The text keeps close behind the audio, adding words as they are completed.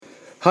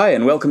Hi,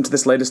 and welcome to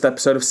this latest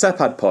episode of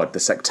SEPAD Pod, the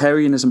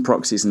Sectarianism,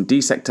 Proxies and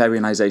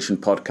Desectarianisation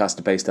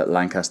podcast based at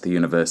Lancaster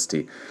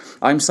University.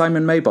 I'm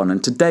Simon Maybon,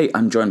 and today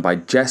I'm joined by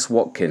Jess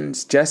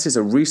Watkins. Jess is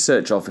a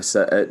research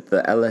officer at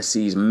the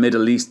LSE's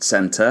Middle East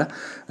Centre.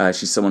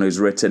 She's someone who's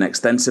written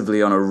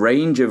extensively on a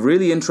range of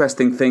really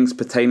interesting things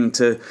pertaining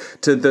to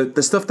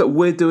the stuff that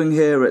we're doing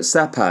here at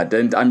SEPAD,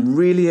 and I'm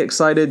really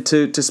excited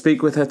to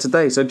speak with her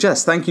today. So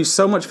Jess, thank you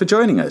so much for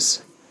joining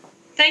us.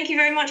 Thank you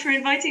very much for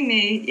inviting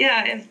me.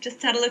 Yeah, I've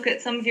just had a look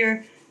at some of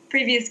your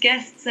previous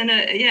guests, and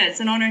it's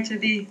an honour to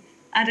be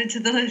added to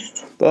the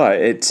list. Well,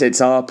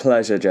 it's our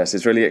pleasure, Jess.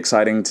 It's really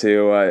exciting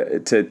to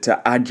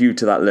add you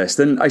to that list.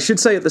 And I should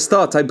say at the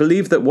start, I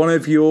believe that one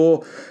of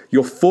your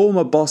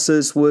former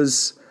bosses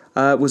was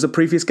a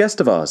previous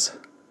guest of ours.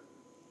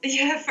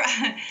 Yeah,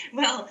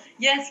 well,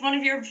 yes, one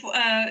of your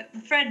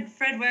Fred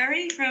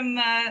Wary from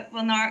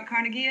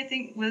Carnegie, I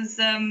think, was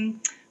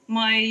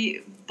my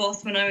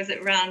boss when I was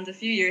at RAND a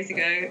few years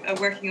ago,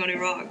 working on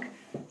Iraq.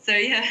 So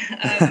yeah,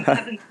 I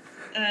haven't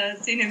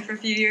seen him for a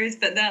few years,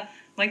 but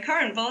my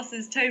current boss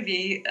is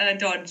Toby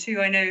Dodge, who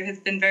I know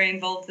has been very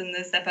involved in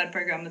the SEPAD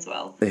program as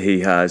well. He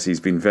has. He's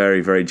been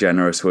very, very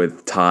generous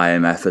with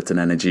time, effort and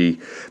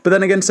energy. But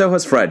then again, so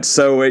has Fred.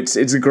 So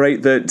it's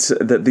great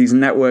that these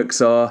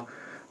networks are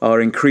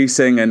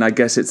increasing, and I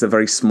guess it's a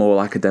very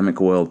small academic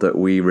world that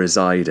we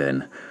reside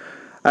in.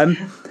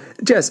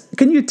 Jess,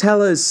 can you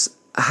tell us,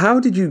 how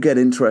did you get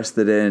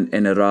interested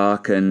in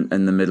Iraq and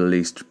the Middle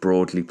East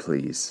broadly,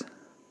 please?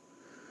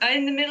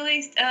 In the Middle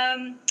East,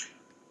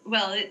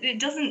 well, it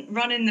doesn't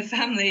run in the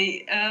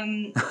family. I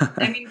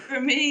mean, for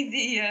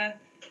me,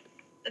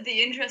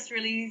 the interest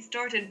really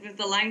started with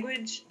the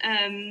language.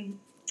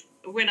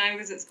 When I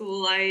was at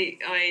school,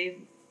 I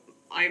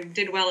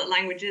did well at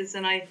languages,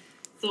 and I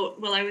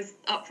thought, well, I was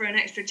up for an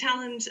extra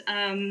challenge,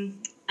 and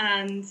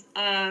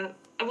I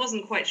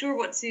wasn't quite sure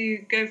what to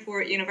go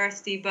for at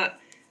university, but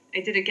I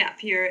did a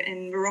gap year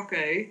in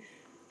Morocco,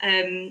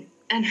 and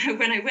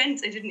when I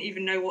went, I didn't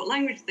even know what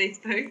language they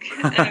spoke.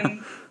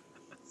 And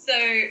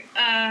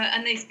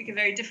they speak a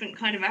very different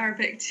kind of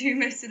Arabic to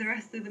most of the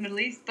rest of the Middle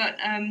East, but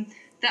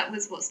that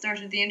was what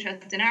started the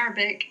interest in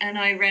Arabic, and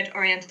I read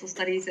Oriental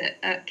Studies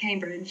at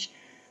Cambridge.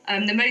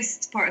 The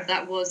most part of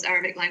that was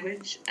Arabic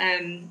language,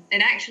 and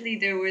actually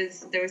there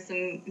was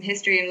some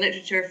history and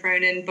literature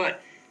thrown in,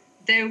 but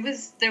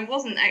there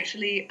wasn't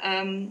actually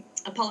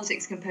a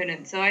politics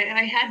component. So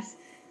I had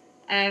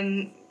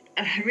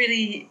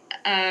really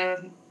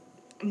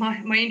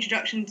my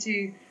introduction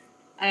to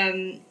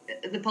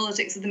the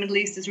politics of the Middle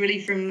East is really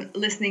from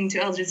listening to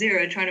Al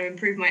Jazeera, trying to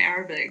improve my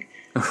Arabic.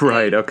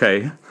 Right.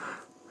 Okay.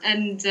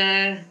 And so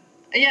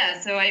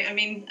I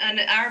mean, and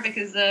Arabic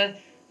is a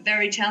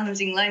very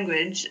challenging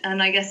language,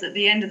 and I guess at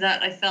the end of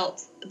that, I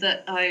felt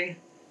that I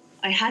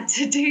had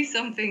to do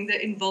something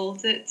that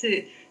involved it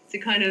to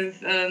kind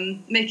of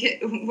make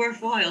it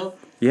worthwhile.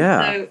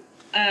 Yeah.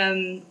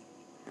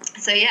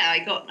 So yeah, I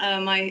got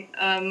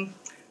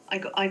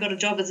I got a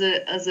job as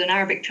an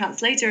Arabic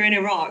translator in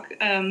Iraq,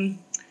 and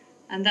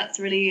that's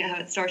really how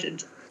it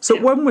started. So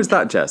when was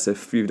that, Jess,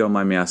 if you don't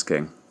mind me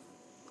asking?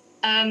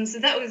 So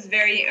that was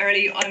very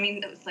early. I mean,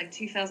 that was like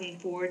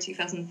 2004,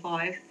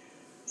 2005.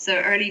 So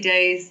early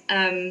days.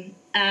 And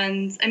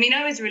I mean,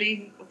 I was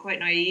really quite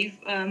naive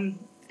in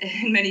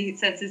many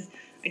senses.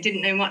 I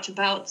didn't know much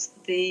about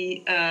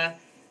the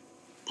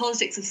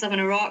politics of southern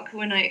Iraq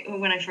when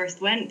I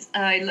first went.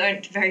 I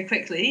learned very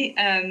quickly,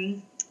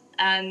 and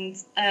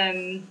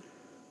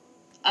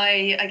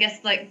I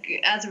guess,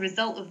 like, as a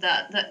result of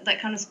that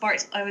kind of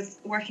sparked. I was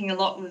working a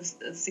lot with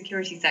the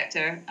security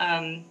sector,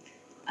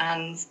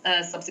 and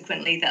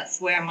subsequently that's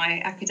where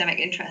my academic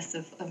interests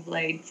have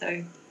laid.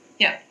 So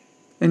yeah.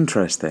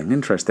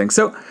 Interesting.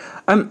 So,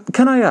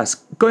 can I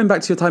ask, going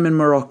back to your time in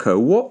Morocco,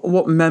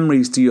 what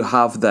memories do you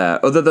have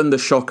there, other than the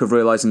shock of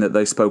realising that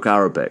they spoke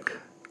Arabic?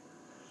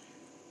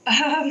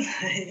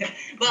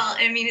 Well,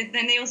 I mean,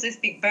 then they also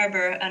speak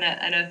Berber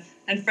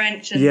and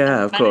French and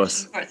of Spanish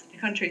course. in parts of the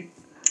country.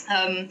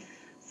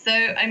 So,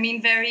 I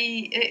mean,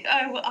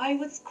 I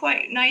was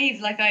quite naive,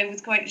 like I was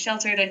quite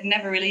sheltered. I'd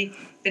never really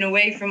been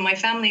away from my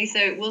family, so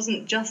it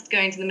wasn't just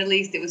going to the Middle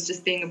East, it was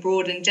just being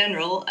abroad in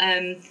general.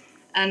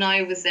 And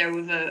I was there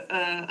with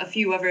a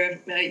few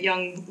other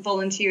young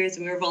volunteers,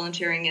 and we were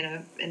volunteering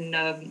in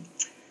an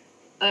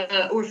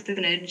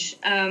orphanage.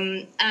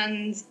 And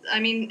I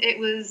mean, it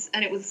was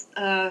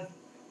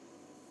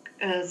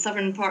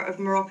southern part of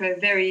Morocco,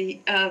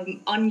 very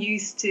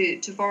unused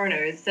to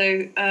foreigners.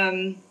 So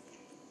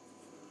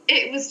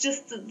it was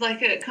just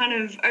like a kind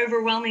of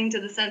overwhelming to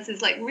the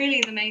senses. Like,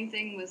 really, the main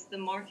thing was the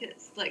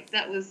markets. Like,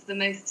 that was the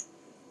most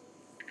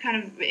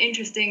kind of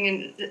interesting,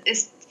 and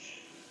it's,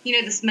 you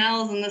know, the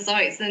smells and the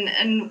sights,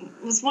 and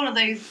was one of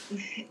those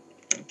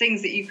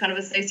things that you kind of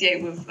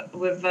associate with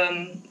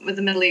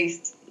the Middle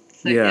East.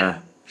 So, yeah.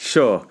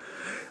 Sure.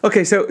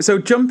 Okay, so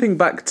jumping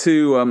back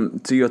to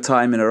your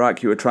time in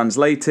Iraq, you were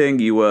translating,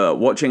 you were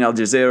watching Al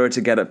Jazeera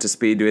to get up to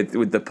speed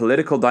with the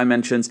political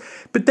dimensions.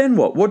 But then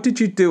what? What did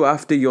you do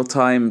after your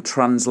time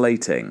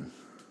translating?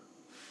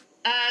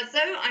 So,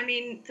 I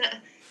mean,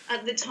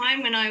 At the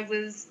time when I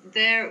was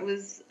there, it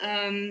was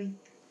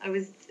I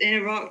was in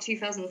Iraq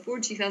 2004,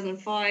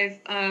 2005,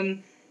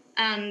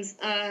 and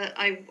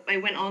I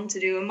went on to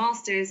do a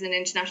master's in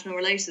international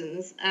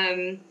relations.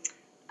 I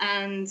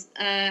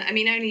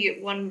mean, only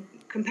one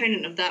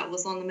component of that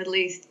was on the Middle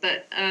East,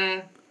 but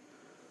that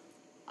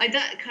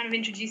kind of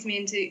introduced me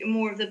into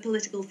more of the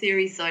political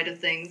theory side of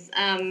things.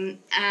 And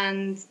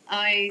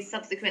I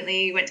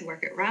subsequently went to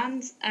work at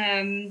RAND.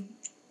 I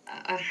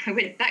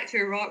went back to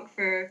Iraq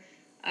for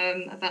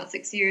about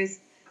 6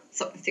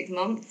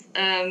 months.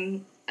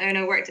 And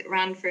I worked at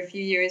RAND for a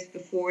few years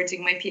before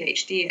doing my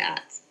PhD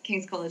at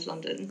King's College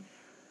London.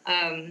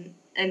 And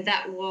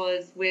that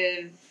was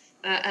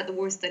at the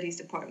War Studies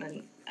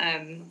Department.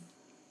 And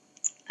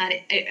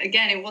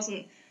it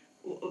wasn't,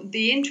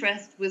 the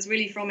interest was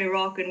really from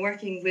Iraq and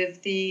working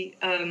with the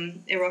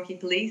Iraqi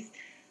police.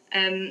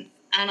 And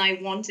I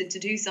wanted to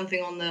do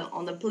something on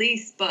the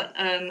police, but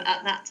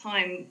at that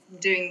time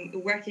doing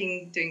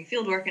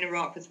field work in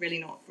Iraq was really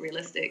not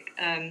realistic.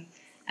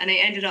 And I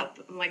ended up,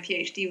 my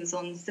PhD was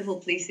on civil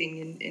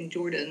policing in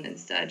Jordan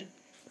instead.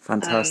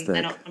 Fantastic.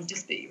 And on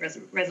dispute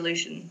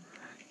resolution.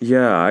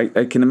 Yeah,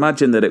 I can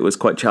imagine that it was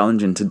quite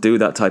challenging to do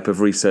that type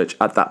of research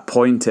at that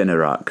point in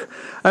Iraq.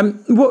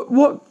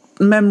 What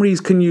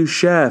memories can you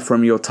share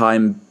from your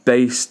time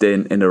based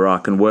in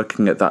Iraq and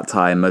working at that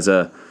time as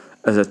a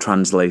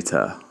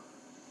translator?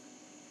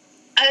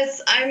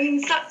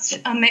 Such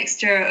a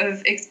mixture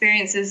of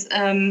experiences.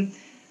 In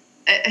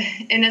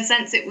a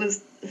sense, it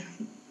was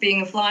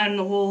being a fly on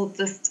the wall,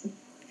 just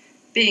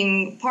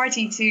being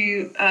party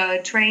to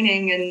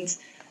training and.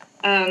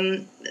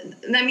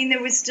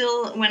 There was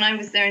still, when I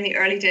was there in the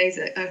early days,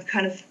 a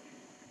kind of,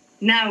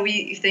 now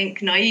we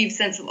think, naive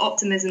sense of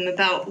optimism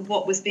about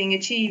what was being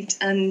achieved,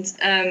 and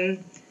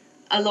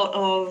a lot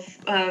of,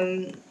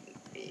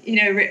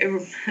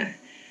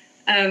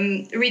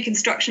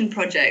 reconstruction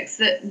projects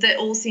that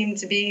all seemed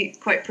to be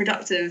quite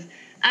productive.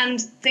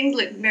 And things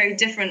look very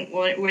different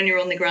when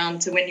you're on the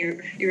ground to when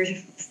you're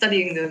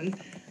studying them.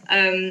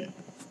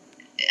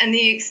 And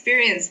the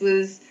experience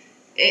was,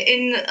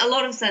 in a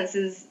lot of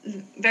senses,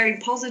 very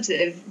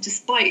positive,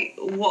 despite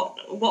what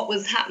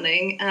was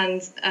happening.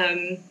 And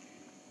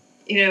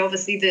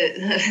obviously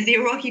the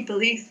Iraqi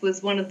police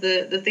was one of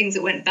the things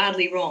that went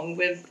badly wrong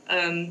with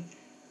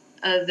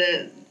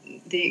the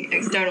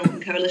external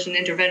coalition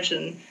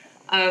intervention.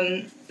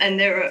 And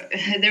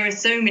there are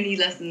so many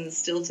lessons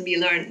still to be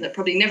learned that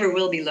probably never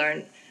will be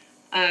learned.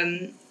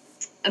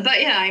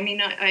 But yeah,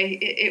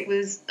 it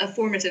was a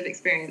formative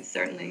experience,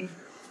 certainly.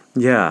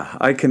 Yeah,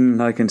 I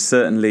can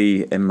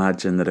certainly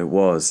imagine that it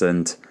was,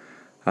 and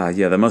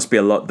there must be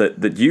a lot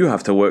that you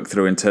have to work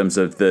through in terms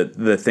of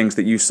the things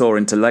that you saw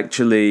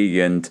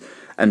intellectually and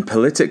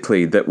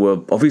politically that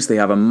will obviously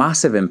have a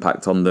massive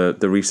impact on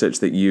the research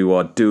that you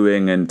are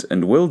doing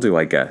and will do,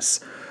 I guess.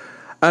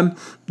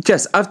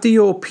 Jess, after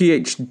your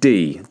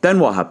PhD, then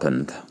what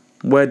happened?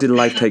 Where did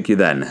life take you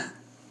then?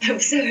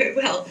 So,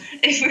 well,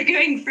 if we're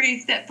going through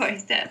step by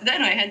step,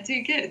 then I had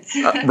 2 kids.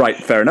 Right,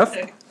 fair enough.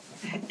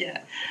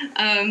 Yeah.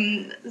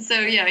 I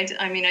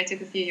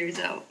took a few years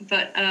out.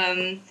 But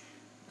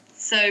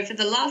so for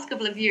the last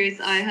couple of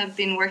years, I have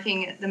been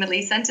working at the Middle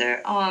East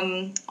Centre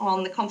on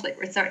the conflict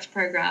research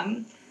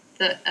programme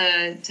that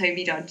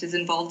Toby Dodge is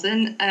involved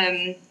in.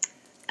 And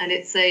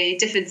it's a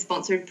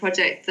DFID-sponsored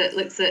project that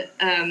looks at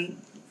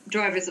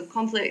drivers of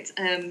conflict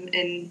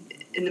in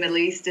the Middle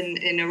East,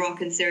 in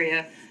Iraq and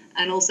Syria,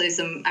 and also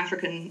some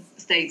African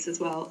states as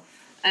well.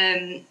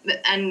 And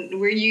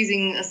we're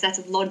using a set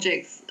of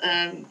logics,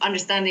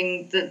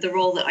 understanding the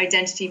role that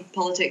identity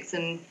politics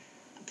and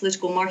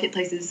political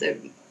marketplaces, so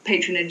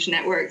patronage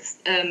networks,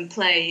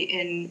 play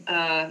in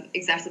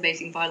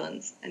exacerbating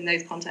violence in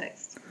those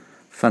contexts.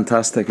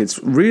 Fantastic. It's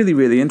really,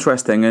 really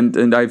interesting.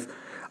 And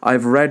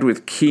I've read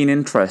with keen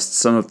interest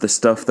some of the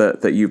stuff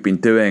that you've been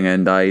doing,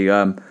 and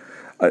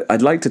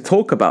I'd like to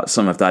talk about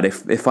some of that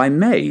if I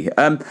may.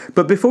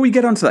 But before we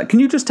get onto that, can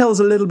you just tell us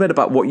a little bit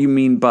about what you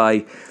mean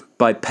by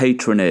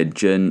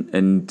patronage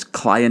and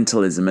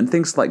clientelism and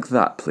things like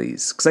that,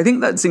 please? Because I think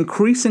that's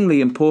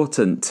increasingly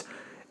important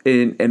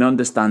in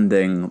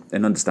understanding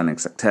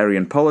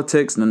sectarian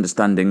politics and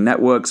understanding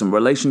networks and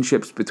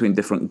relationships between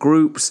different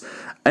groups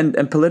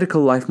and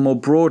political life more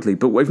broadly.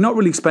 But we've not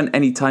really spent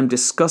any time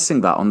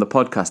discussing that on the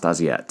podcast as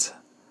yet.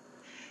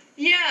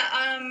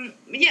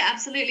 Yeah,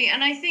 absolutely.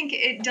 And I think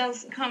it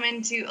does come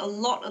into a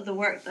lot of the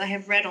work that I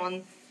have read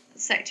on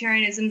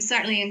sectarianism,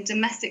 certainly in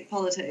domestic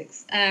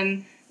politics,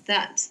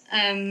 that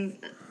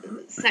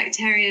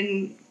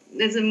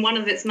sectarianism, one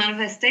of its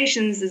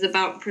manifestations is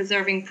about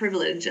preserving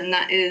privilege, and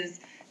that is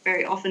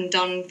very often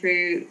done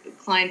through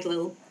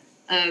clientel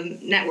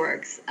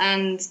networks.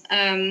 And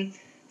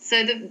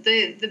so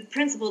the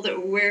principle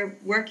that we're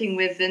working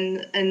with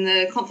in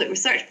the conflict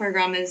research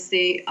program is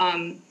the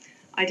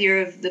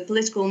idea of the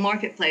political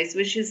marketplace,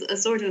 which is a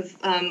sort of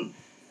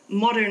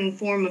modern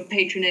form of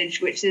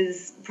patronage, which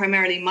is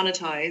primarily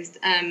monetized,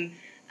 and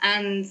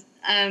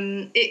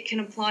it can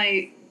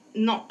apply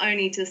not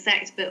only to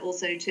sect but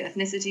also to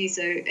ethnicity.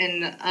 So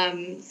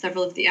in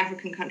several of the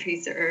African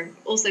countries that are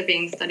also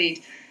being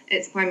studied,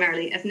 it's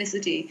primarily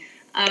ethnicity.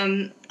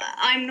 I'm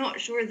not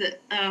sure that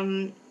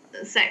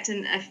sect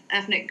and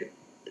ethnic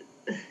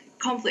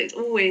conflict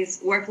always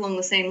work along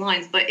the same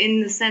lines, but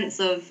in the sense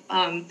of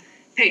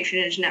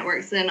patronage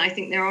networks, then I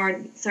think there are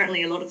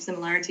certainly a lot of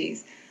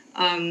similarities.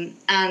 And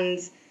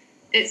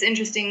it's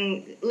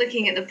interesting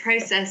looking at the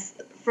process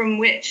from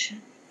which,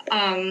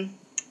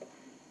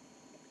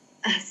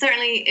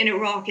 certainly in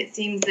Iraq, it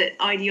seems that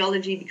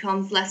ideology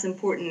becomes less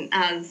important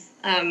as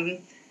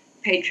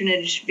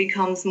patronage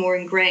becomes more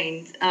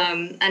ingrained,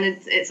 and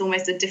it's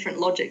almost a different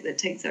logic that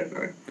takes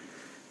over.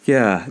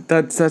 Yeah,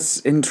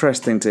 that's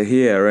interesting to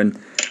hear, and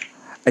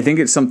I think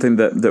it's something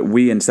that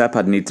we in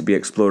SEPAD need to be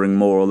exploring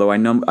more, although I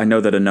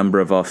know that a number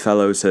of our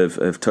fellows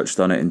have touched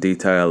on it in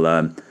detail.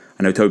 I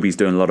know Toby's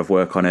doing a lot of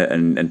work on it,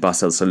 and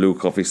Basel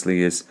Salouk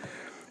obviously is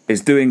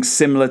doing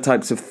similar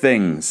types of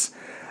things.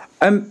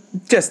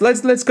 Jess,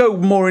 let's go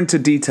more into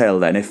detail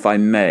then, if I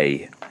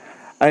may.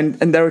 And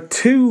there are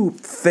two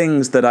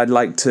things that I'd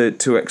like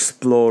to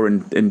explore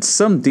in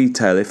some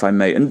detail, if I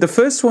may. And the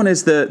first one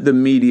is the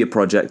media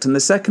project, and the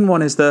second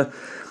one is the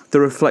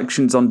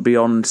reflections on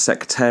beyond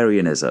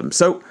sectarianism.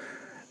 So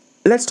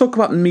let's talk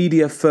about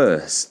media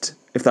first,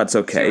 if that's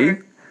okay.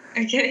 Sure.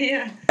 Okay,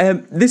 yeah.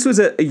 This was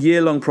a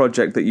year-long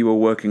project that you were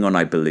working on,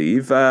 I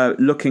believe,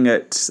 looking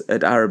at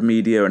Arab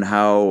media and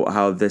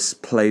how this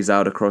plays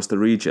out across the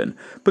region.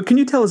 But can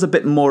you tell us a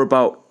bit more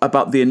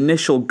about the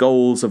initial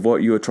goals of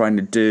what you were trying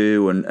to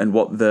do and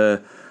what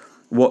the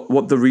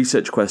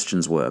research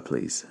questions were,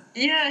 please?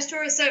 Yeah,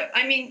 sure. So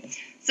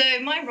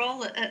my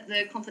role at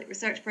the Conflict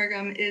Research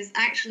Program is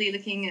actually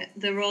looking at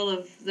the role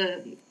of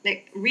the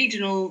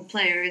regional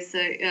players, so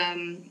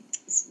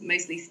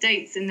mostly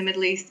states in the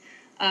Middle East,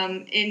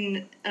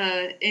 in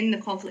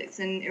the conflicts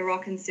in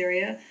Iraq and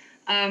Syria,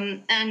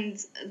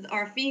 and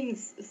our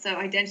themes. So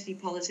identity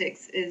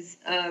politics is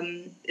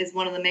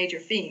one of the major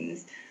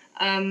themes,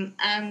 and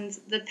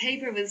the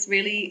paper was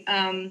really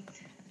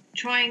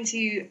trying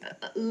to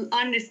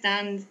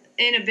understand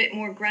in a bit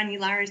more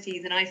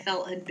granularity than I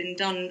felt had been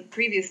done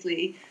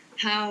previously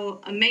how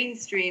a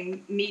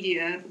mainstream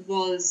media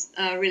was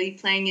really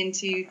playing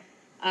into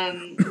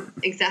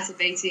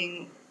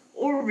exacerbating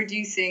or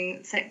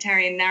reducing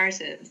sectarian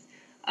narratives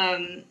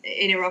in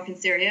Iraq and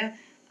Syria.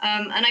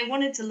 And I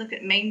wanted to look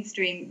at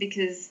mainstream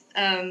because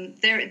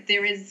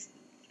there is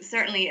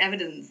certainly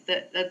evidence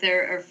that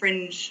there are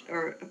fringe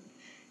or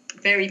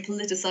very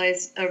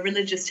politicized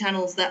religious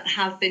channels that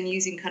have been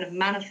using kind of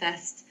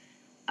manifest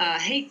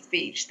hate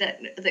speech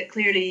that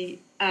clearly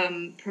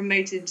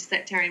promoted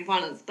sectarian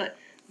violence. But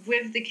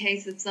with the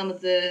case of some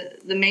of the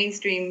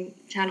mainstream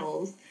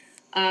channels,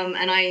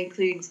 and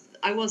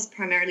I was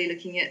primarily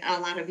looking at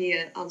Al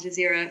Arabiya, Al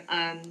Jazeera,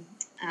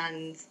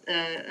 and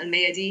Al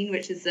Mayadeen,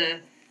 which is a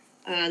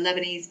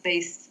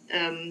Lebanese-based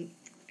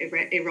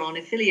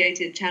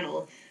Iran-affiliated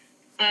channel.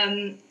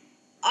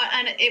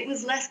 And it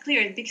was less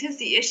clear because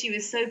the issue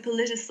is so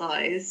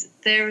politicized.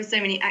 There are so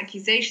many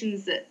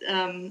accusations that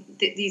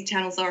these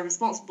channels are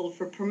responsible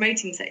for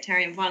promoting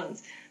sectarian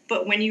violence.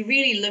 But when you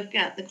really look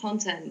at the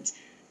content,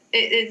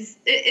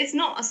 it's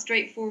not a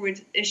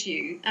straightforward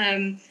issue.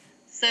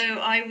 So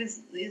I was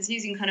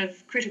using kind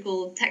of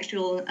critical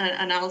textual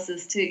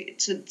analysis to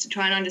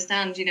try and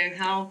understand,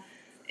 how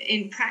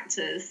in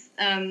practice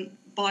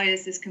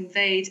bias is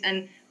conveyed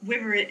and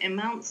whether it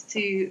amounts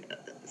to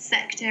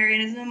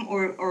sectarianism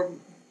or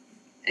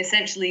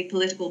essentially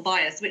political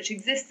bias, which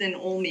exists in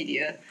all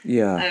media.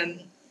 Yeah.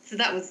 So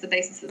that was the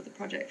basis of the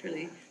project,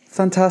 really.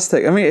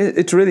 Fantastic. I mean,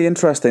 it's really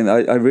interesting.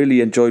 I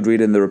really enjoyed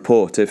reading the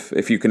report,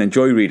 if you can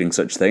enjoy reading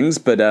such things.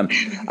 But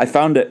I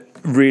found it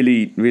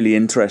really, really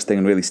interesting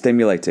and really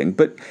stimulating.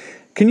 But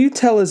can you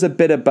tell us a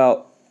bit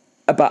about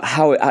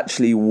how it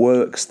actually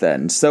works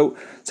then? So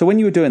when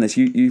you were doing this,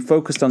 you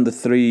focused on the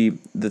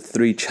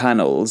three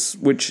channels,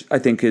 which I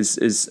think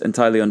is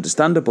entirely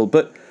understandable.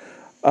 But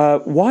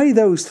why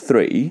those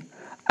three?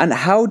 And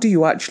how do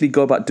you actually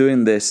go about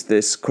doing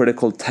this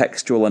critical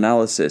textual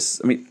analysis?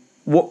 I mean,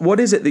 what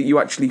is it that you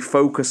actually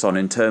focus on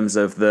in terms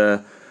of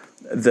the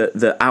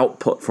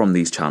output from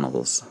these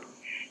channels?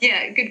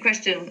 Yeah, good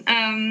question.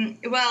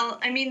 Well,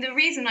 I mean, the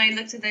reason I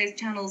looked at those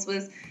channels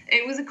was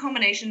it was a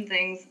combination of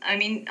things. I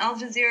mean, Al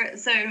Jazeera,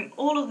 so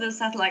all of the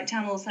satellite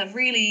channels have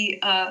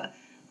really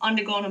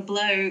undergone a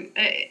blow.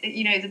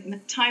 The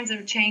times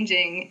are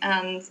changing,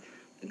 and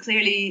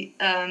clearly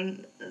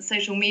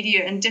social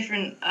media and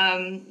different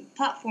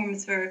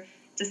platforms for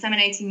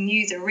disseminating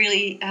news are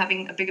really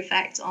having a big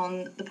effect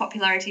on the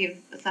popularity of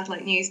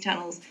satellite news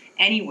channels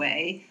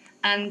anyway.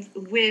 And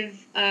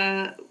with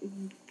the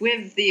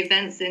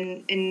events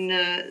in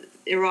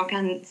Iraq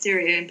and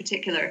Syria in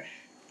particular,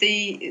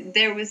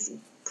 there was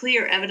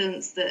clear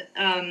evidence that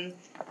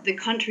the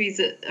countries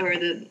or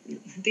the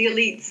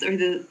elites or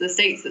the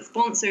states that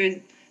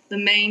sponsored the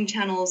main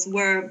channels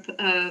were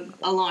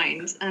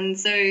aligned, and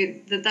so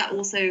that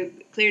also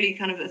clearly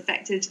kind of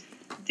affected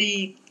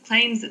the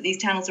claims that these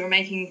channels were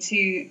making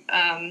to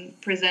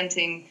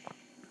presenting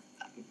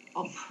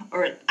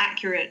or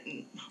accurate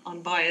and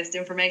unbiased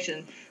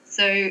information.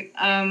 So,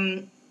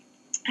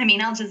 I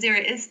mean, Al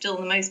Jazeera is still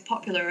the most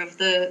popular of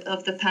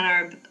the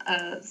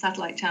Pan-Arab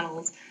satellite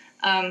channels,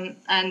 and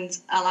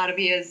Al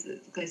Arabiya is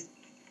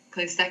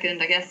close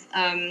second, I guess.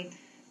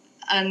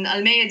 And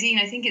Al Mayadeen,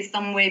 I think, is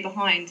some way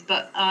behind.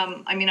 But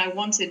I mean, I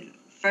wanted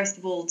first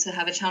of all to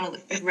have a channel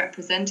that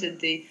represented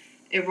the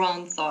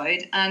Iran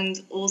side,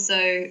 and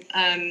also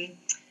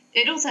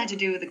it also had to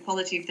do with the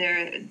quality of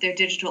their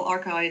digital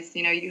archives.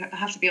 You know, you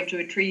have to be able to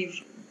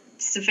retrieve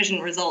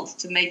sufficient results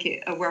to make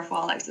it a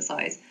worthwhile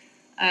exercise.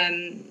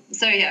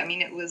 So yeah, I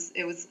mean, it was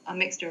a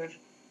mixture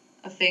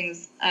of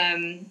things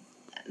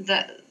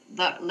that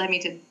led me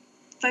to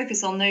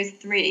focus on those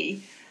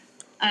three.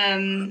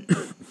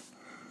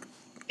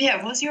 Yeah,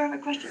 what was your other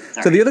question?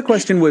 Sorry. So the other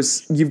question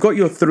was, you've got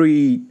your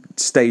 3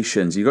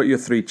 stations, you've got your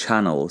 3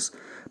 channels,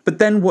 but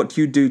then what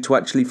do you do to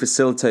actually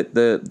facilitate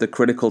the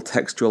critical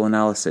textual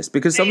analysis?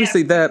 Because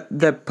obviously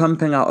they're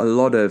pumping out a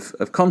lot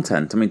of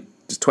content. I mean,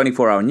 just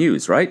 24-hour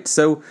news, right?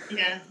 So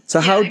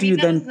how do you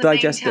then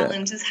digest it? The main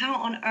challenge is how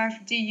on earth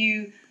do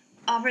you,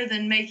 other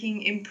than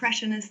making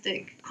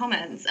impressionistic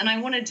comments, and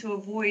I wanted to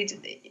avoid,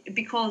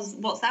 because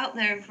what's out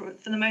there for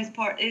the most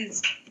part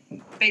is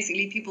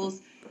basically people's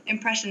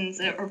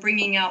impressions or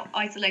bringing out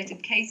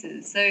isolated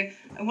cases. So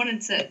I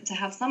wanted to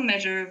have some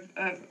measure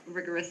of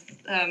rigorous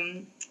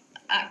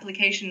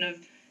application of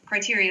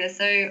criteria.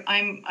 So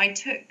I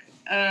took,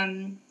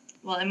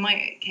 well, in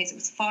my case, it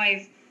was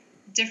 5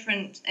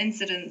 different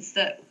incidents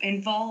that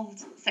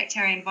involved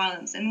sectarian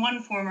violence in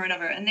one form or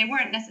another, and they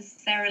weren't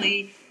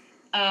necessarily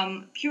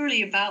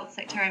purely about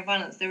sectarian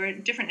violence. There were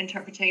different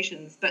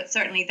interpretations, but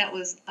certainly that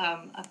was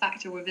a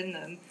factor within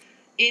them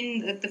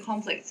in the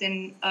conflicts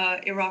in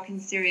Iraq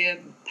and Syria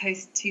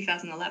post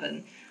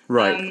 2011.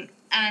 Right.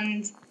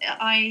 And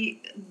I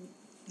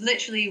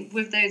literally,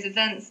 with those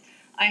events,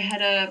 I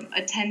had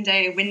a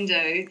 10-day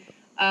window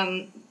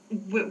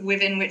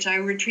within which I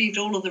retrieved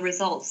all of the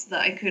results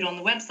that I could on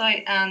the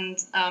website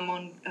and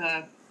on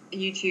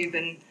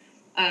YouTube,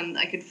 and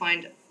I could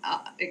find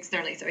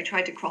externally. So I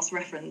tried to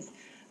cross-reference.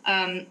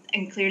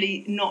 And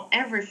clearly not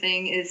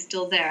everything is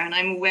still there, and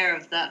I'm aware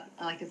of that,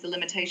 like, as a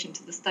limitation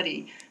to the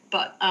study.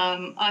 But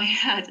I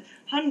had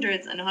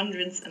hundreds and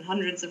hundreds and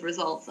hundreds of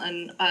results,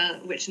 and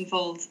which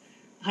involved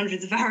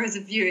hundreds of hours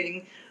of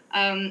viewing.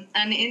 And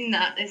in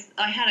that,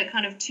 I had a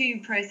kind of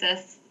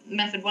 2-process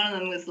method. One of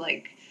them was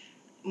like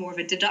more of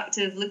a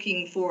deductive,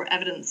 looking for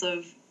evidence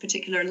of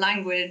particular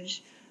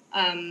language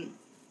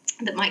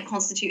that might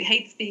constitute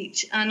hate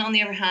speech. And on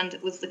the other hand,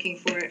 it was looking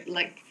for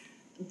like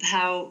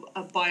how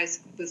a bias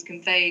was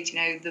conveyed, you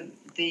know,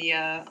 the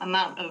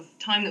amount of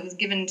time that was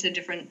given to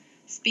different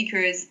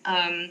speakers,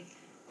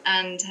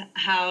 and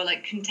how,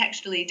 like,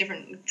 contextually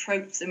different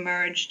tropes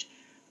emerged.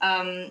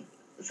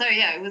 So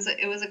yeah,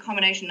 it was a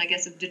combination, I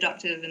guess, of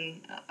deductive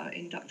and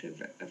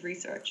inductive of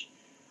research.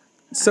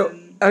 So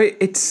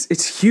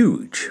it's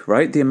huge,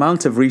 right? The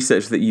amount of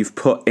research that you've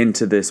put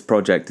into this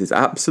project is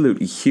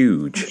absolutely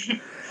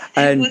huge.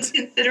 And it was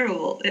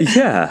considerable.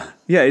 Yeah,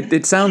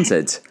 it sounds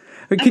it.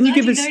 Can you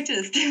give us?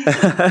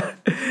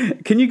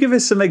 Can you give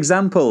us some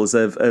examples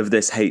of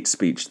this hate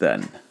speech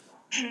then?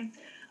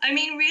 I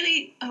mean,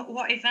 really,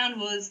 what I found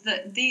was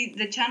that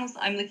the channels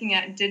that I'm looking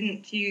at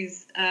didn't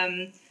use.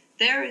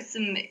 There are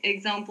some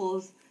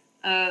examples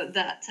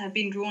that have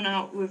been drawn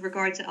out with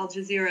regard to Al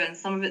Jazeera and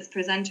some of its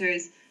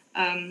presenters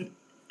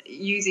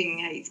using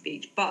hate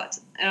speech, but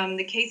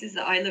the cases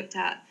that I looked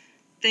at,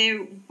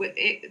 there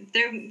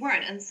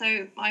weren't, and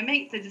so I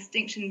make the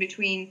distinction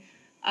between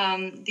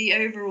the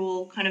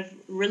overall kind of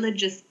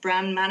religious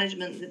brand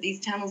management that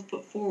these channels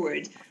put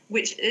forward,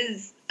 which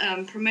is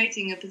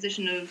promoting a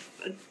position of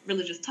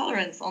religious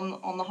tolerance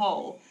on the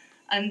whole,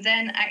 and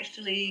then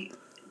actually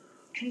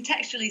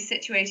contextually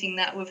situating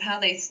that with how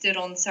they stood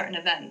on certain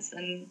events,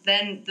 and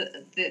then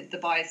the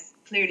bias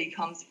clearly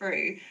comes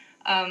through,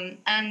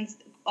 and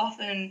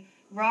often,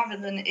 rather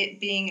than it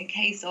being a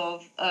case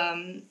of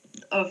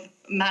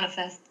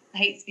manifest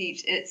hate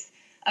speech, it's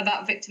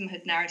about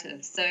victimhood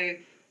narratives. So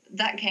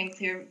that came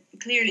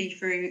clearly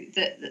through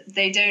that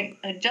they don't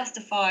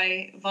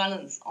justify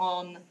violence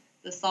on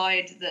the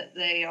side that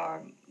they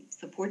are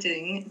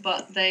supporting,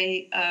 but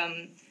they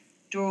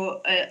draw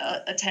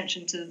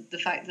attention to the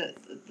fact that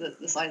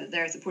the side that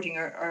they're supporting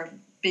are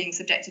being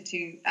subjected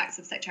to acts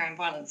of sectarian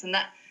violence, and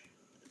that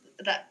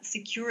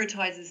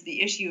securitizes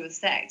the issue of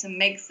sect and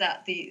makes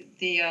that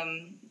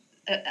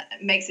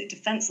makes it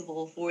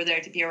defensible for there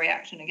to be a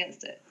reaction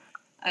against it.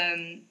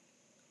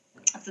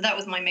 So that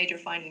was my major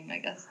finding, I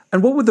guess.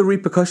 And what were the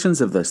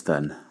repercussions of this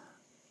then?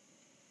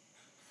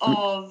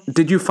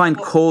 Did you find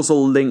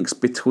causal links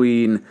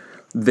between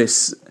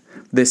this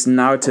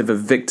narrative of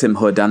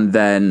victimhood and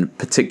then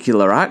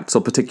particular acts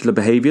or particular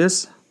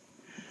behaviours?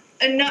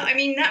 No, I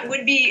mean, that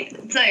would be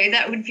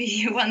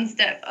one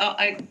step.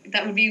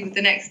 That would be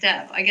the next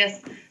step, I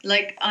guess.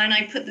 Like, and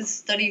I put this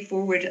study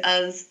forward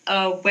as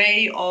a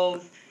way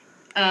of,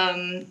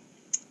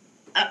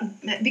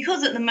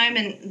 because at the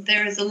moment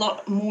there is a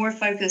lot more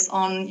focus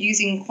on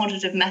using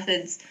quantitative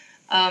methods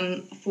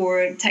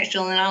for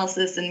textual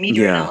analysis and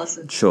media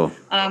analysis. Sure.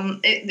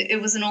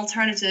 It was an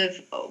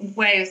alternative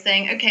way of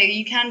saying, okay,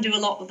 you can do a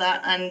lot with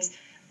that, and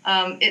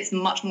it's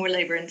much more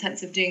labor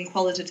intensive doing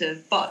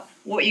qualitative, but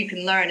what you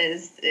can learn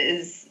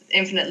is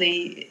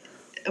infinitely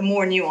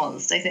more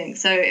nuanced, I think.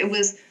 So it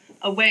was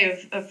a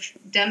way of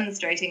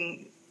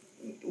demonstrating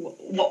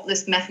what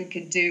this method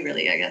could do,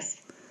 really, I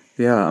guess.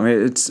 Yeah, I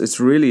mean, it's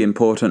really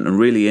important and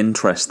really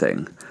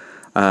interesting,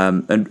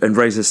 and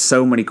raises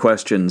so many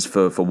questions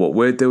for what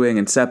we're doing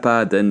in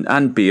CEPAD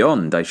and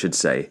beyond, I should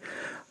say.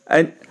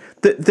 And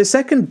the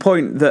second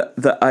point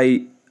that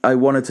I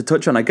wanted to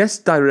touch on, I guess,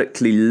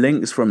 directly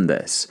links from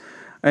this.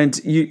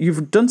 And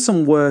you've done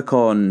some work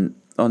on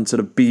sort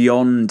of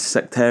beyond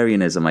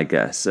sectarianism, I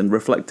guess, and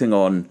reflecting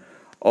on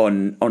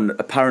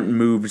apparent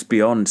moves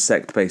beyond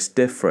sect-based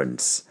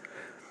difference.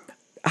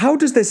 How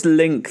does this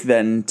link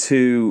then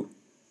to...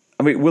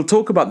 I mean, we'll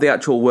talk about the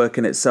actual work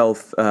in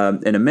itself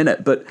in a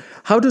minute, but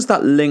how does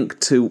that link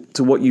to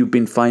what you've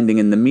been finding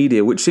in the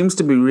media, which seems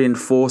to be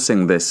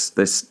reinforcing this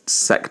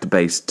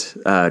sect-based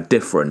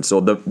difference,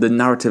 or the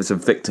narratives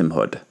of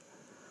victimhood?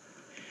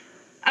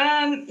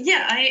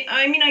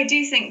 I mean, I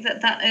do think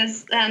that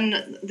is,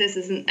 and this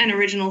is an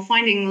original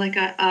finding, like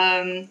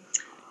a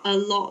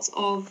lot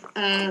of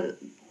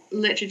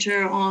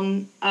literature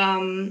on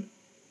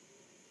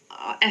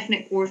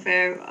ethnic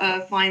warfare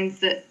finds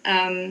that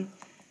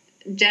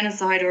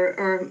genocide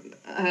or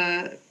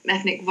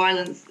ethnic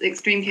violence,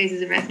 extreme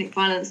cases of ethnic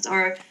violence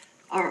are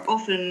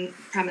often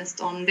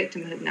premised on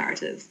victimhood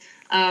narratives.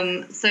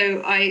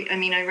 So I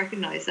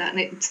recognize that, and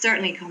it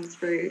certainly comes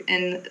through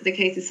in the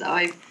cases that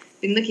I've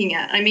been looking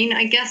at. I mean,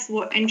 I guess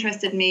what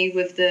interested me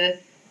with the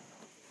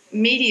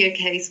media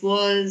case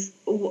was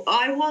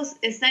I was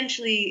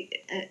essentially,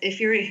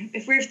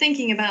 if we're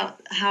thinking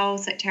about how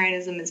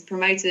sectarianism is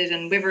promoted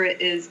and whether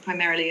it is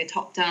primarily a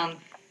top-down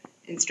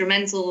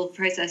instrumental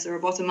process or a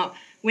bottom-up,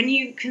 when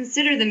you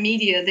consider the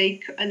media,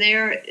 they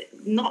are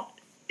not.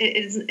 It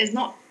is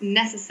not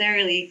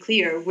necessarily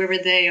clear whether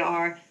they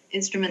are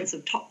instruments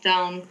of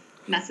top-down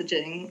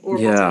messaging or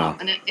bottom-up,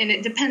 and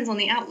it depends on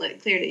the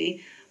outlet,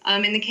 clearly.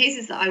 In the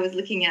cases that I was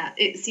looking at,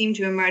 it seemed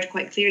to emerge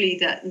quite clearly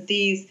that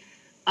these,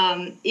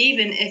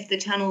 even if the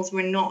channels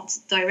were not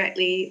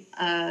directly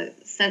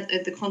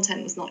the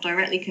content was not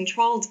directly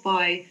controlled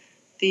by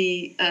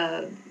the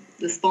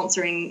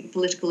sponsoring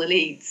political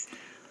elites,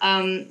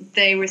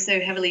 they were so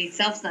heavily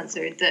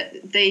self-censored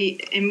that the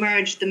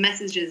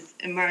messages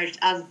emerged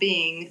as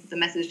being the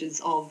messages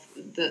of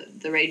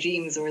the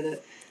regimes or the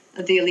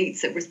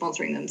elites that were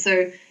sponsoring them.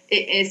 So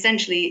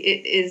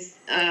it is.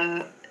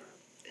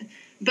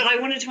 But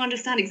I wanted to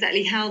understand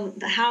exactly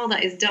how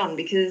that is done,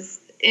 because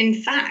in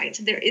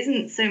fact there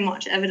isn't so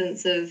much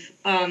evidence of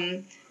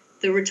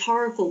the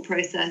rhetorical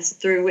process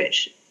through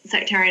which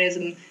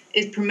sectarianism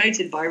is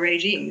promoted by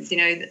regimes. You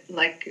know,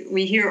 like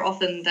we hear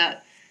often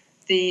that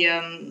the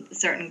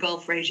certain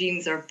Gulf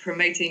regimes are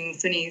promoting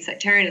Sunni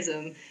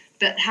sectarianism,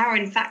 but how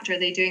in fact are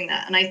they doing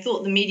that? And I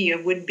thought the media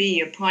would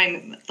be a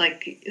prime,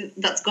 like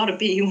that's got to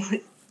be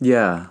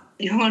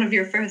one of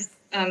your first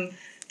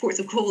ports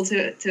of call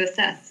to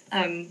assess.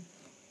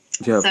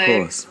 Of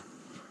course.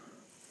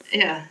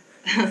 Yeah.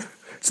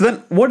 So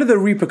then, what are the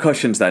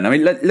repercussions then? I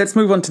mean, let's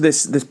move on to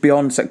this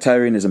beyond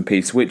sectarianism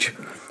piece, which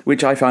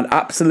I found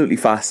absolutely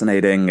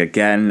fascinating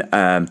again,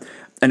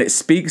 and it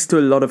speaks to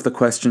a lot of the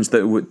questions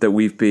that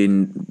we've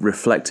been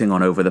reflecting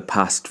on over the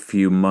past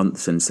few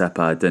months in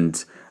CEPAD,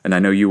 and I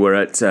know you were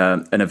at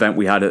an event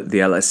we had at the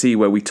LSE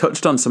where we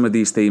touched on some of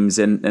these themes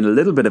in a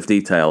little bit of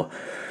detail.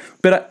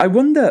 But I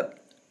wonder,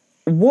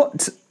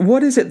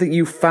 what is it that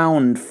you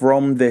found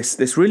from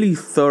this really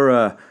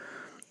thorough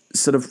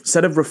sort of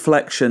set of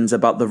reflections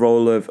about the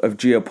role of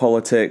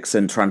geopolitics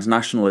and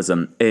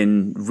transnationalism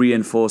in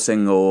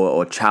reinforcing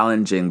or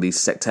challenging these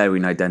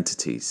sectarian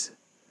identities?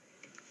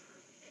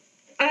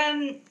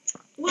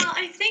 Well,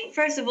 I think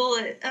first of all,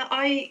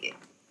 I've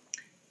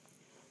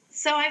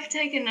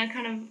taken a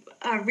kind of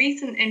a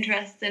recent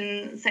interest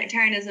in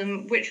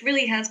sectarianism, which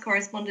really has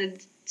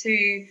corresponded to,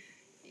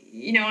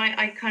 you know,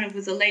 I kind of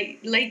was a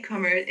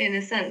latecomer in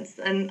a sense,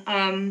 and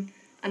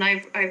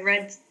I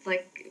read,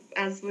 like,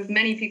 as with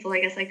many people,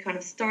 I guess I kind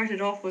of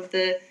started off with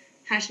the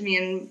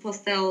Hashemi and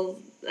Postel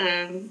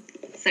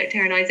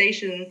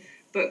sectarianization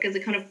book as a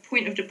kind of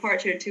point of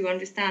departure to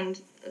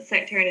understand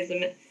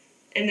sectarianism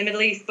in the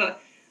Middle East.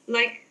 But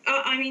like,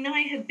 I mean, I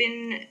have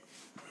been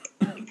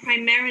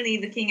primarily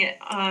looking at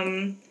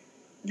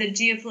the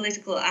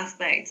geopolitical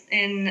aspect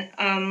in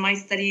my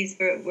studies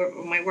for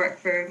my work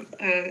for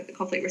the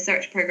conflict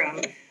research program.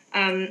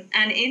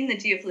 And in the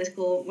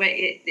geopolitical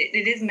way,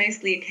 it is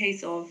mostly a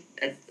case of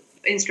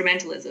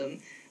instrumentalism.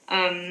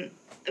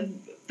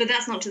 But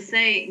that's not to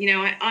say, you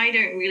know, I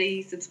don't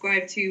really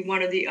subscribe to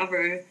one or the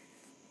other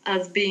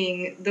as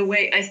being the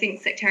way. I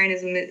think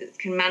sectarianism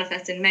can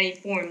manifest in many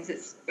forms.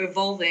 It's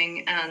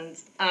evolving, and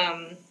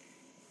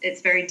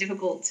it's very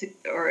difficult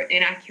or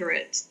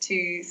inaccurate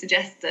to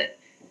suggest that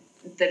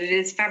it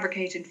is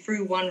fabricated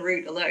through one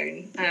route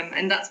alone.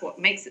 And that's what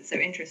makes it so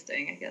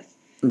interesting, I guess.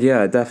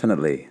 Yeah,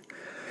 definitely.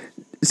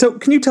 So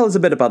can you tell us a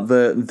bit about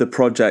the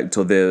project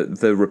or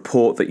the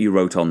report that you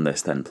wrote on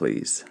this then,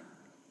 please?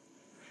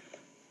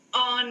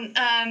 I'm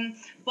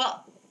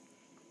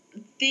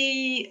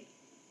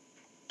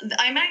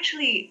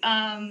actually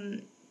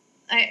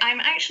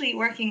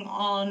working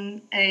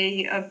on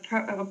a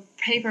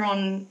paper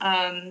on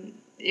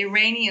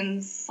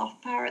Iranian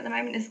soft power at the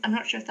moment. I'm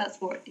not sure if that's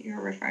what you're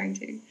referring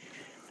to.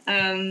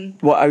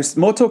 Well, I was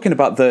more talking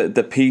about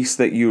the piece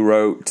that you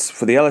wrote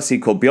for the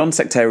LSE called Beyond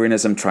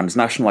Sectarianism,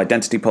 Transnational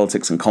Identity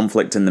Politics and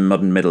Conflict in the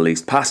Modern Middle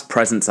East, Past,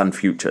 Presents and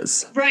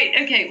Futures. Right,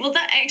 okay. Well,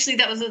 that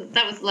was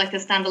like a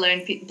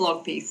standalone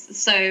blog piece.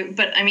 So,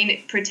 but I mean,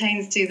 it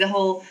pertains to the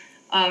whole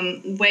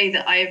way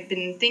that I've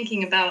been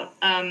thinking about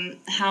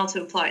how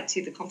to apply it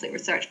to the conflict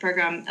research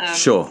program.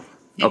 Sure.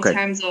 Okay. In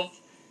terms of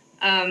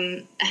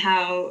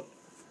how,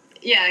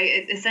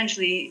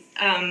 essentially,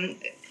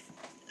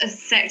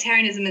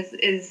 sectarianism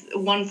is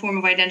one form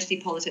of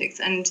identity politics,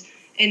 and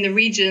in the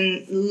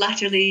region,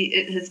 latterly,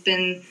 it has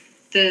been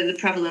the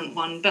prevalent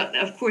one. But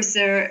of course,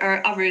 there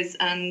are others,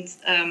 and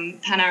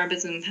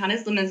Pan-Arabism,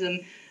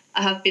 Pan-Islamism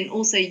have been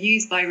also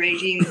used by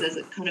regimes as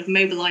a kind of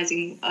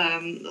mobilizing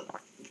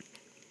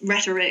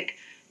rhetoric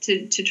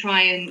to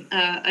try and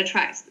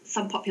attract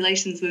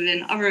subpopulations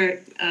within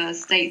other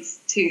states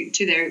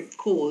to their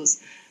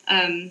cause.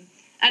 And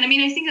I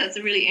mean, I think that's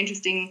a really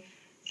interesting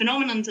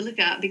phenomenon to look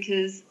at,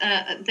 because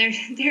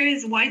there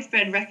is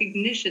widespread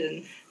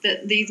recognition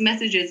that these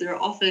messages are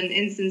often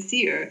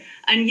insincere,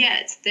 and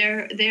yet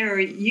they're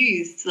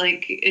used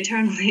like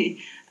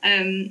eternally.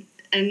 And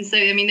so,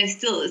 I mean, it's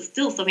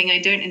still something I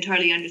don't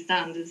entirely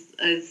understand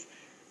as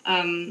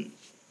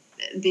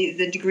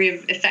the degree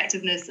of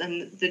effectiveness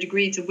and the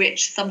degree to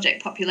which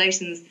subject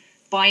populations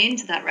buy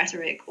into that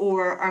rhetoric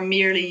or are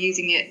merely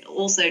using it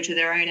also to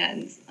their own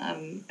ends.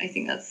 I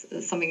think that's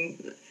something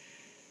that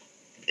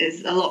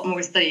is a lot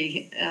more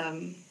study.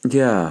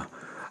 Yeah.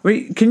 I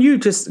mean, can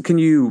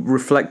you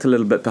reflect a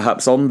little bit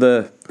perhaps on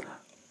the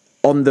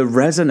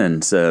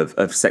resonance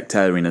of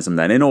sectarianism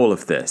then in all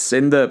of this,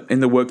 in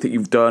the work that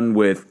you've done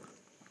with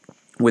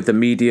the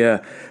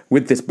media,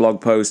 with this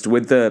blog post,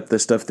 with the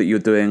stuff that you're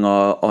doing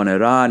on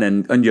Iran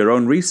and your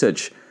own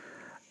research?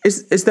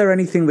 Is there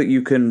anything that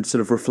you can sort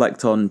of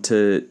reflect on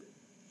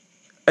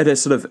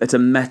at a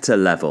meta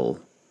level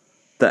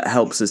that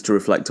helps us to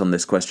reflect on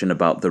this question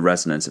about the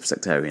resonance of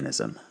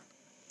sectarianism?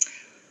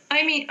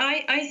 I mean,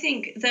 I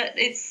think that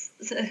it's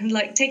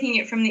like taking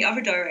it from the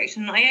other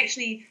direction. I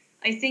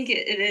think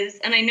it is,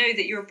 and I know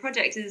that your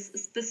project is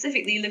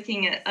specifically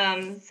looking at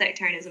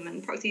sectarianism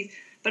and proxies,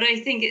 but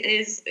I think it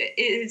is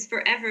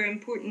forever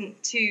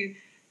important to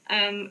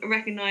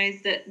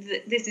recognize that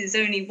this is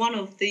only one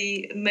of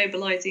the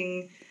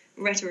mobilizing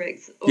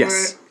rhetorics.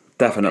 Yes,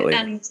 definitely.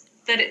 And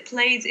that it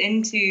plays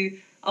into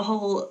a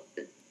whole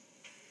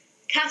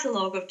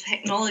catalogue of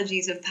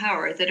technologies of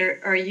power that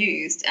are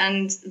used,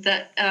 and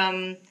that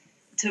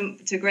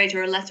to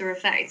greater or lesser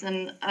effect.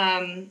 And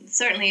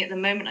certainly at the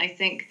moment, I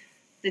think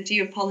the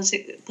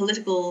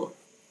geopolitical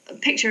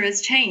picture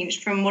has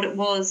changed from what it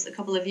was a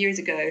couple of years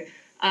ago.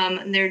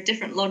 And there are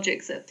different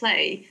logics at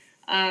play.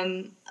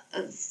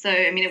 So,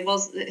 I mean, it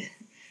was,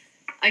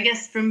 I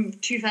guess, from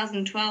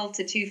 2012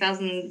 to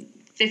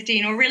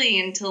 2015, or really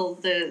until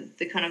the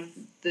kind of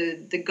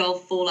the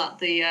Gulf fallout,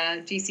 the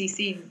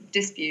GCC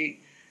dispute,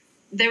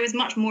 there was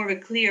much more of a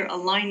clear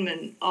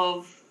alignment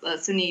of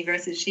Sunni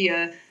versus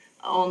Shia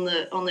on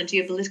the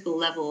geopolitical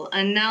level.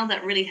 And now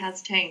that really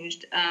has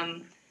changed.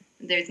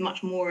 There's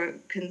much more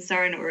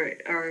concern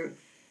or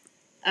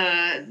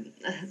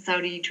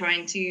Saudi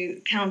trying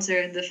to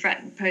counter the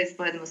threat posed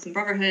by the Muslim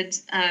Brotherhood.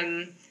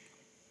 And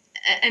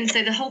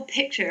so the whole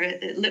picture,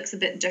 it looks a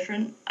bit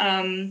different.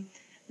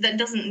 That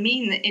doesn't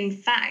mean that, in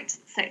fact,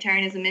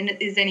 sectarianism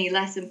is any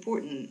less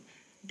important,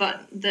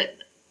 but that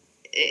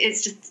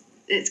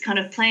it's kind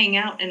of playing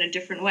out in a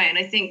different way. And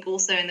I think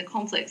also in the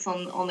conflicts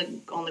on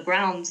the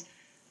ground,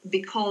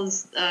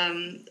 because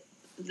the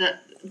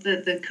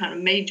kind of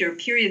major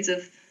periods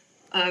of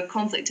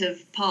conflict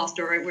have passed,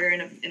 or we're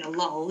in a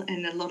lull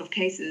in a lot of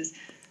cases,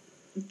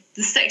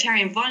 the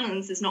sectarian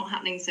violence is not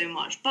happening so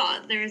much,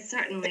 but there is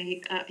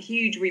certainly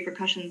huge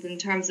repercussions in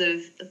terms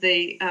of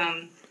the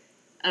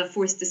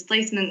forced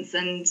displacements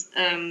and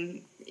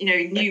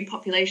new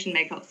population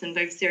makeups in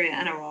both Syria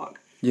and Iraq.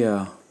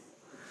 Yeah.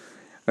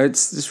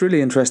 It's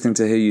really interesting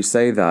to hear you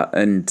say that,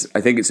 and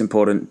I think it's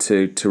important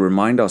to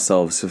remind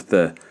ourselves of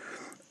the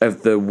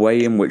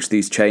way in which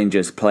these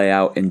changes play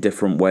out in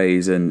different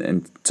ways, and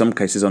in some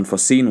cases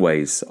unforeseen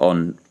ways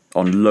on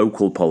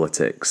local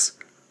politics.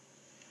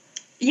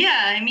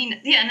 Yeah, I mean,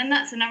 and then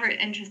that's another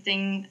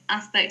interesting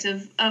aspect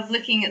of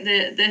looking at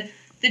the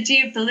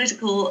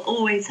geopolitical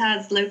always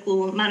has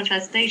local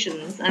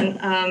manifestations, and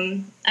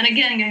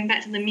again, going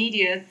back to the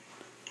media,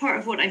 part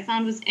of what I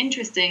found was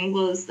interesting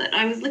was that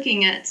I was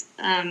looking at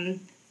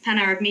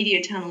Pan-Arab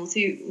media channels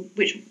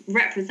which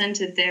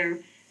represented their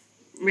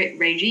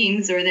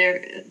regimes or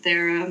their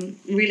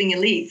ruling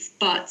elites,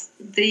 but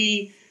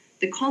the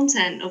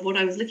content of what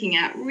I was looking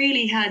at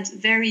really had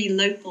very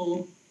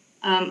local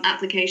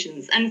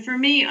applications. And for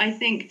me, I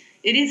think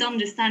it is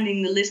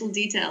understanding the little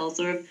details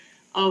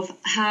of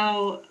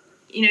how,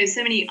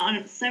 so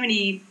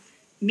many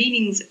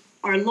meanings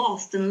are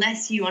lost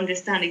unless you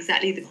understand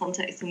exactly the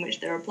context in which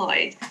they're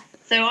applied.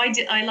 So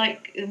I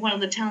like, one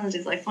of the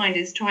challenges I find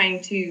is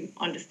trying to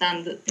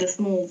understand the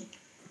small.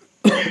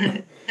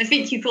 I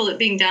think you call it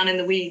being down in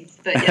the weeds,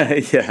 but yeah.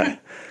 Yeah.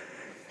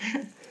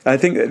 I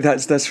think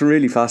that's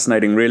really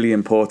fascinating, really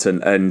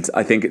important, and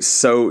I think it's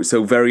so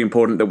very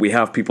important that we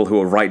have people who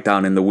are right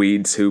down in the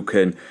weeds who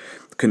can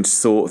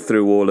sort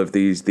through all of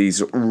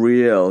these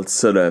real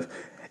sort of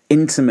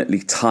intimately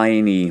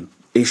tiny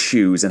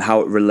issues and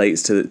how it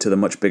relates to the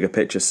much bigger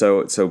picture.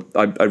 So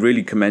I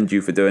really commend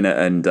you for doing it,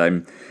 and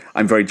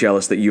I'm very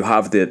jealous that you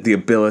have the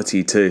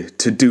ability to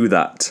do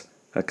that,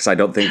 because I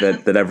don't think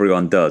that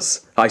everyone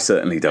does. I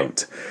certainly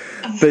don't.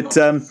 But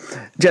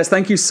Jess,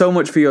 thank you so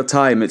much for your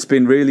time. It's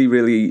been really,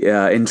 really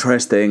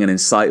interesting and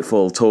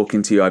insightful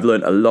talking to you. I've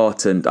learned a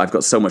lot, and I've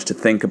got so much to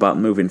think about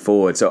moving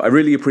forward. So I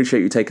really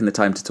appreciate you taking the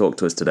time to talk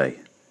to us today.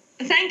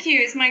 Thank you.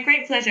 It's my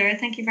great pleasure.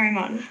 Thank you very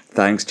much.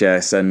 Thanks,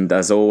 Jess. And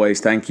as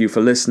always, thank you for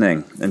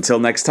listening. Until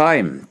next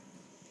time,